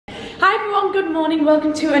Hi everyone, good morning,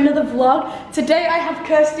 welcome to another vlog. Today I have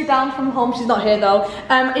Kirsty down from home. She's not here though.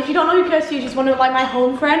 If you don't know who Kirsty is, she's one of like my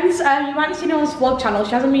home friends. You might have seen her on this vlog channel.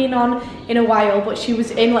 She hasn't been on in a while, but she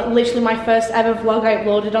was in like literally my first ever vlog I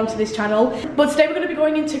uploaded onto this channel. But today we're going to be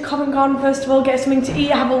going into Covent Garden first of all, get something to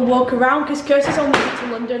eat, have a walk around, because Kirsty's only been to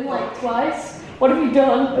London like twice. What have you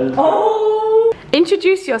done? Oh!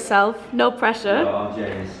 Introduce yourself, no pressure. Hello, I'm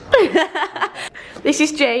James. This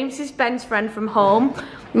is James, this is Ben's friend from home.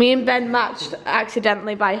 Me and Ben matched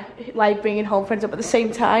accidentally by like bringing home friends up at the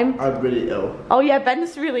same time. I'm really ill. Oh yeah,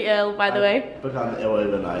 Ben's really ill, by the way. I've become ill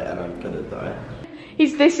overnight and I'm gonna die.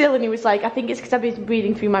 He's this ill and he was like, I think it's because I've been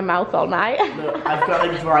breathing through my mouth all night. No, I've got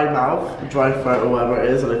like dry mouth, dry throat or whatever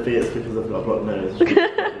it is, and I think it's because I've got a blocked nose.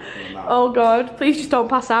 Oh god, please just don't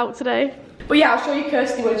pass out today. But yeah, I'll show you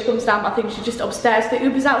Kirsty when she comes down. I think she's just upstairs. The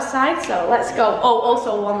Uber's outside, so let's go. Oh,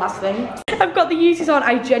 also one last thing. I've got the Yeezys on.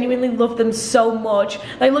 I genuinely love them so much.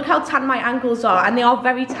 Like, look how tan my ankles are, and they are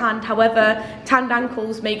very tanned. However, tanned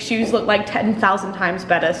ankles make shoes look like 10,000 times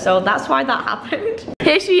better, so that's why that happened.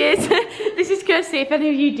 Here she is. This is Kirsty. If any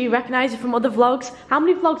of you do recognise her from other vlogs, how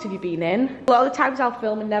many vlogs have you been in? A lot of the times I'll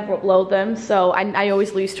film and never upload them, so I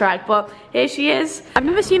always lose track, but here she is. I've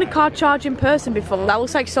never seen a car charge in person before. That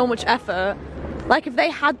looks like so much effort. Like if they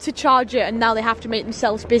had to charge it and now they have to make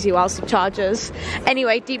themselves busy whilst it charges.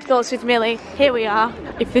 Anyway, deep thoughts with Millie. Here we are.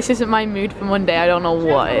 If this isn't my mood for Monday, I don't know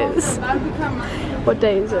what is. What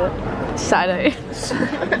day is it? Saturday. It's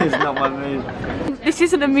not my mood. This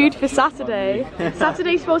isn't a mood for Saturday.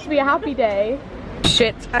 Saturday's supposed to be a happy day.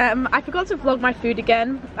 Shit. I forgot to vlog my food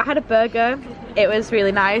again. I had a burger. It was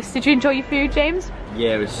really nice. Did you enjoy your food, James?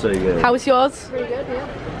 Yeah, it was so good. How was yours? Pretty good,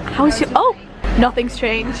 yeah. How was your... Oh! Nothing's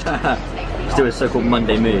changed. Still a so-called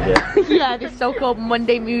Monday mood, yeah? Yeah, this so-called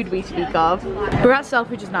Monday mood we speak of. We're at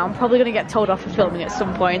Selfridges now. I'm probably going to get told off for filming at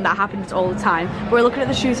some point. That happens all the time. We're looking at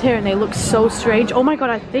the shoes here and they look so strange. Oh my god,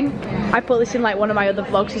 I think I put this in like one of my other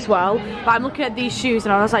vlogs as well. But I'm looking at these shoes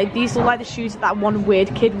and I was like, these look like the shoes that one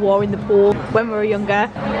weird kid wore in the pool when we were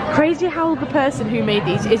younger. Crazy how the person who made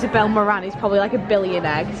these, Isabel Moran, is probably like a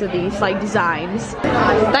billionaire because of these like designs.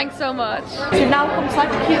 Thanks so much. So now comes like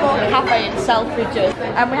a cute little cafe in Selfridges.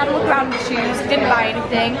 And we had a look around the shoes. Didn't buy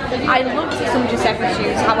anything. I looked at some Giuseppe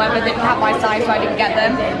shoes, however they didn't have my size, so I didn't get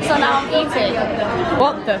them. So now I'm eating.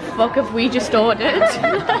 What the fuck have we just ordered?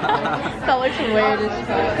 That looks weird as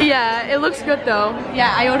fuck. Yeah, it looks good though.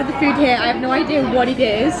 Yeah, I ordered the food here. I have no idea what it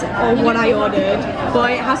is or what I ordered, but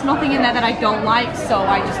it has nothing in there that I don't like, so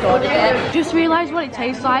I just ordered it. Just realised what it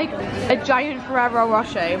tastes like. A giant Ferrero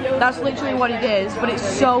Rocher. That's literally what it is, but it's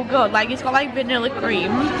so good. Like, it's got like vanilla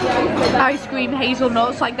cream, ice cream,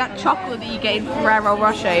 hazelnuts, like that chocolate that you get in Ferrero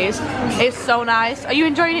Rochers. It's so nice. Are you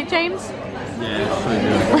enjoying it, James? Yeah, it's so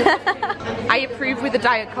good. I approve with the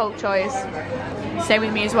Diet Coke choice. Same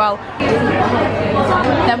with me as well.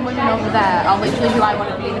 Them women over there are literally who I want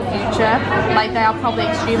to be in the future. Like, they are probably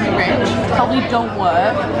extremely rich, probably don't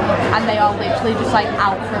work, and they are literally just like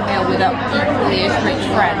out for a meal with their equally as rich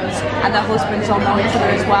friends, and their husbands all know each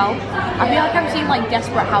other as well. I feel like I'm seeing like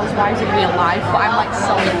Desperate Housewives in real life, but I'm like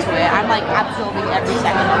so into it. I'm like absorbing every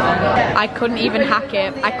second of it. I couldn't even hack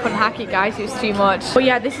it. I couldn't hack it, guys. It was too much. But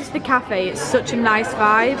yeah, this is the cafe. It's such a nice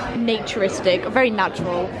vibe. Naturistic, very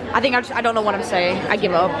natural. I think I don't know what I'm saying. I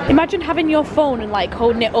give up. Imagine having your phone and like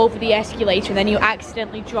holding it over the escalator and then you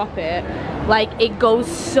accidentally drop it. Like, it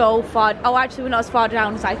goes so far. Oh, actually, we're not as far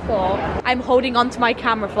down as I thought. I'm holding onto my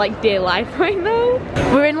camera for like dear life right now.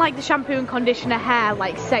 We're in like the shampoo and conditioner hair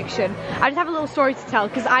like section. I just have a little story to tell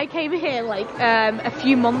because I came here like a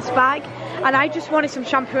few months back and I just wanted some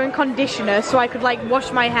shampoo and conditioner so I could like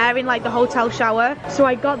wash my hair in like the hotel shower. So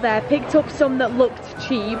I got there, picked up some that looked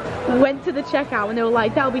cheap, went to the checkout and they were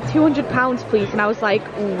like, that'll be £200 please, and I was like,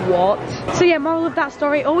 what? So yeah, moral of that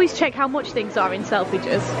story, always check how much things are in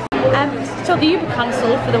Selfridges. So the Uber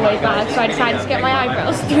cancelled for the way back, so I decided to get my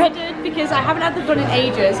eyebrows threaded because I haven't had them done in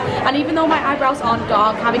ages, and even though my eyebrows aren't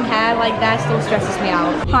dark, having hair like that still stresses me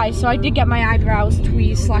out. Hi, so I did get my eyebrows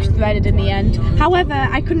tweezed / threaded in the end. However,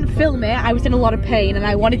 I couldn't film it. I was in a lot of pain and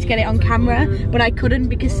I wanted to get it on camera, but I couldn't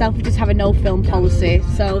because Selfridges have a no film policy,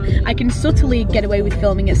 so I can subtly get away with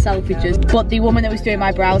filming at Selfridges, but the woman that was doing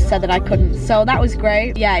my brows said that I couldn't, so that was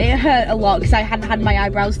great. Yeah, it hurt a lot because I hadn't had my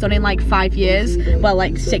eyebrows done in like 5 years, well,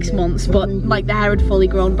 like 6 months, but like the hair had fully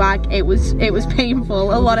grown back. It was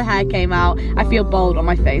painful. A lot of hair came out. I feel bald on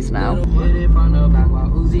my face now.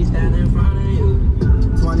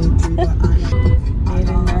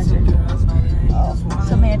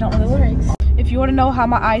 Something I don't know the lyrics. If you want to know how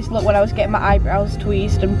my eyes look when I was getting my eyebrows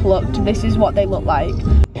tweezed and plucked, this is what they look like.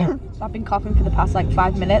 I've been coughing for the past like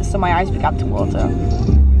 5 minutes, so my eyes began to water.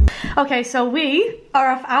 Okay, so we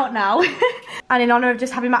are off out now. And in honour of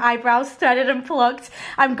just having my eyebrows threaded and plucked,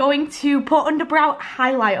 I'm going to put underbrow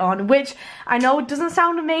highlight on, which I know doesn't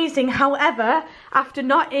sound amazing. However, after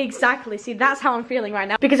not exactly, see, that's how I'm feeling right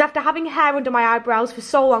now. Because after having hair under my eyebrows for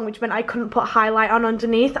so long, which meant I couldn't put highlight on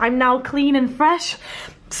underneath, I'm now clean and fresh.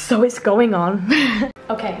 So it's going on.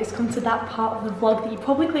 Okay, it's come to that part of the vlog that you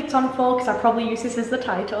probably clicked on for, because I probably use this as the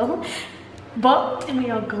title. But we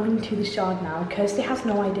are going to the Shard now. Kirsty has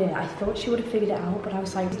no idea. I thought she would have figured it out, but I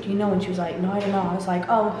was like, do you know? And she was like, no, I don't know. I was like,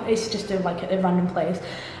 oh, it's just a random place.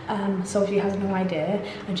 So she has no idea,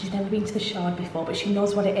 and she's never been to the Shard before, but she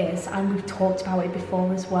knows what it is, and we've talked about it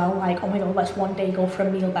before as well. Like, oh my god, let's one day go for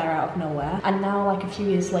a meal there out of nowhere. And now, like a few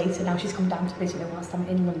years later, now she's come down to visit me whilst I'm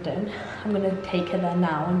in London. I'm gonna take her there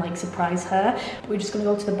now and like surprise her. We're just gonna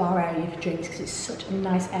go to the bar area for drinks because it's such a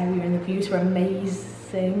nice area and the views are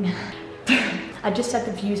amazing. I just said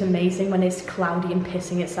the view's amazing when it's cloudy and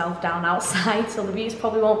pissing itself down outside, so the views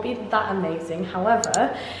probably won't be that amazing.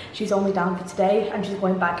 However, she's only down for today and she's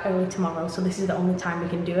going back early tomorrow, so this is the only time we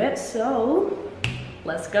can do it, so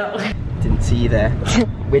let's go. Didn't see you there.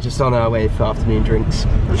 We're just on our way for afternoon drinks.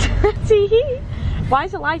 Why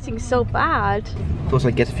is the lighting so bad? Thought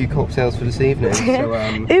I'd get a few cocktails for this evening. So,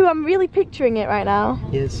 Ooh, I'm really picturing it right now.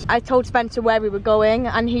 Yes. I told Spencer where we were going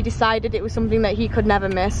and he decided it was something that he could never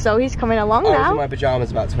miss, so he's coming along now. I was in my pyjamas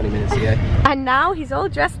about 20 minutes ago. And now he's all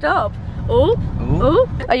dressed up. Ooh. Ooh.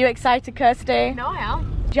 Are you excited, Kirsty? No, I am.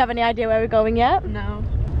 Do you have any idea where we're going yet? No.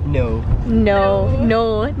 No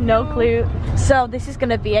clue. So this is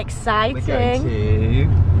gonna be exciting. We're going to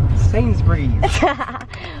Sainsbury's.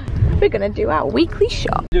 We're gonna do our weekly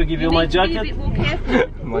shop. Do I give you my jacket? A bit more careful.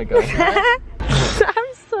 Oh my god.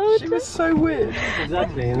 I'm so She was so weird.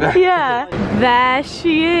 Exactly. Yeah. There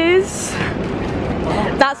she is.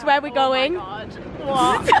 That's where we're going. Oh my God.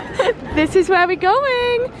 What? This is where we're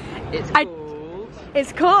going.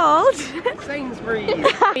 It's called Sainsbury's.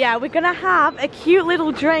 Yeah, we're gonna have a cute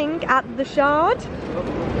little drink at the Shard.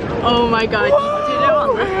 Oh my God, you did it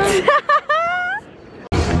on that.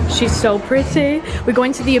 She's so pretty. We're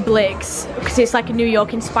going to the Obliques because it's like a New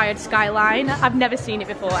York inspired skyline. I've never seen it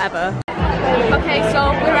before, ever. Okay,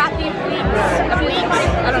 so we're at the Obliques.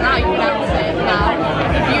 I don't know how you pronounce it now.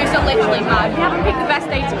 The views are literally mad. We haven't picked the best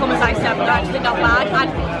day to come, as I said, but they're actually not bad.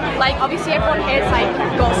 And like, obviously everyone here's like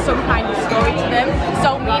got some kind of story to them.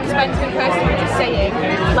 So me and Spencer and Kirsty were just saying,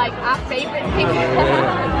 like, our favourite thing to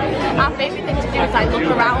do is like look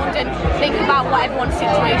around and think about what everyone's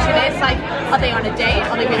situation is. Like, are they on a date?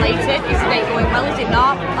 Are they related? Is the date going well? Is it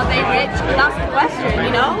not? Are they rich? That's the question,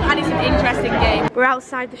 you know? And it's an interesting game. We're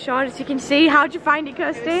outside the Shard, as you can see. How'd you find it,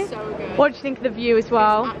 Kirsty? It was so good. What did you think of the view as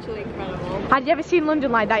well? It's actually incredible. Had you ever seen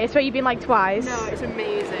London like that? I swear you've been like twice. No, it's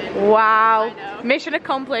amazing. Wow. I know. Mission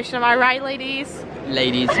accomplished, am I right, ladies?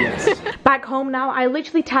 Ladies, yes. Back home now. I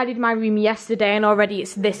literally tidied my room yesterday and already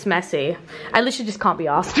it's this messy. I literally just can't be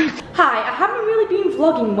arsed. Hi, I haven't really been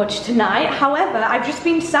vlogging much tonight. However, I've just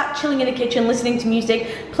been sat chilling in the kitchen, listening to music,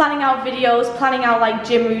 planning out videos, planning out like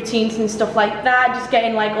gym routines and stuff like that, just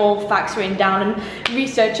getting like all facts written down and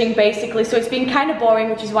researching basically. So it's been kind of boring,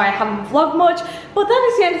 which is why I haven't vlogged much. But that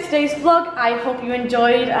is the end of today's vlog. I hope you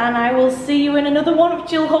enjoyed and I will see you in another one,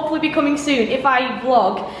 which will hopefully be coming soon. If I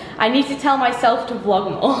vlog, I need to tell myself to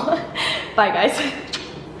vlog more. Bye guys.